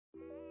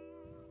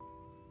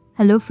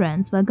Hello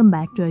friends, welcome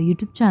back to our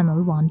YouTube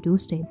channel 12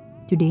 Step.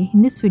 Today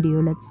in this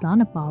video let's learn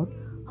about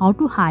how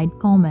to hide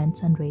comments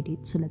on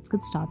Reddit. So let's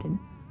get started.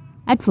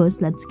 At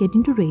first let's get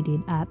into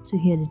Reddit app. So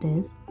here it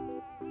is.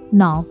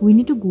 Now we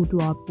need to go to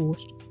our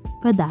post.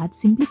 For that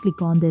simply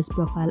click on this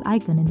profile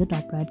icon in the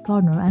top right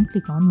corner and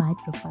click on my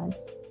profile.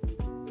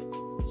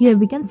 Here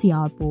we can see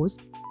our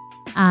post,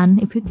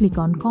 and if you click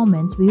on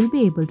comments we will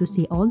be able to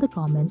see all the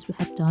comments we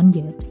have done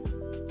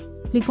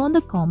yet. Click on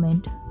the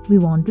comment we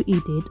want to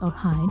edit or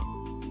hide.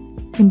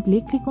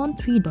 Simply click on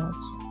three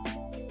dots.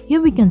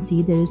 Here we can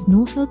see there is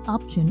no such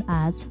option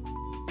as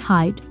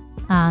hide,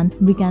 and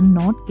we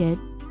cannot get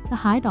the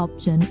hide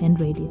option in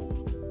Reddit.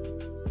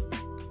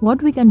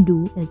 What we can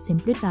do is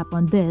simply tap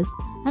on this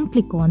and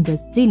click on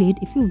this delete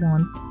if you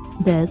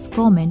want this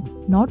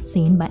comment not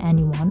seen by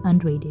anyone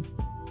on Reddit.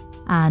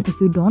 And if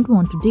you don't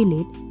want to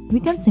delete, we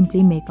can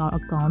simply make our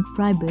account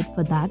private.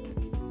 For that,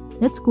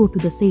 let's go to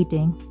the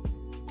setting,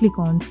 click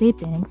on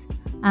settings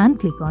and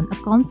click on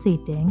account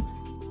settings.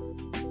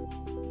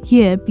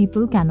 Here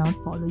people cannot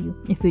follow you.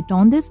 If we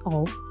turn this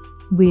off,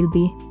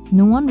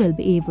 no one will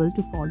be able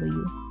to follow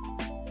you.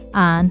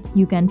 And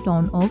you can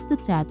turn off the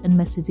chat and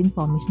messaging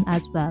permission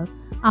as well,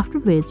 after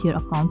which your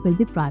account will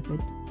be private.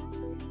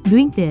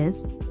 Doing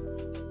this,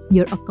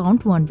 your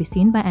account won't be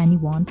seen by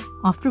anyone,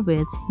 after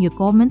which your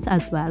comments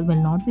as well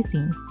will not be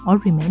seen or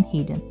remain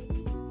hidden.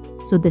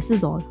 So this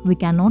is all. We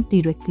cannot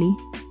directly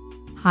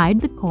hide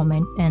the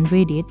comment in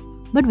Reddit,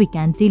 but we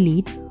can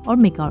delete or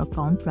make our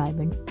account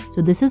private.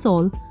 So this is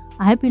all.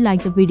 I hope you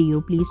liked the video.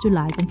 Please do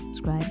like and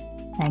subscribe.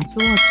 Thanks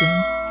for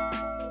watching.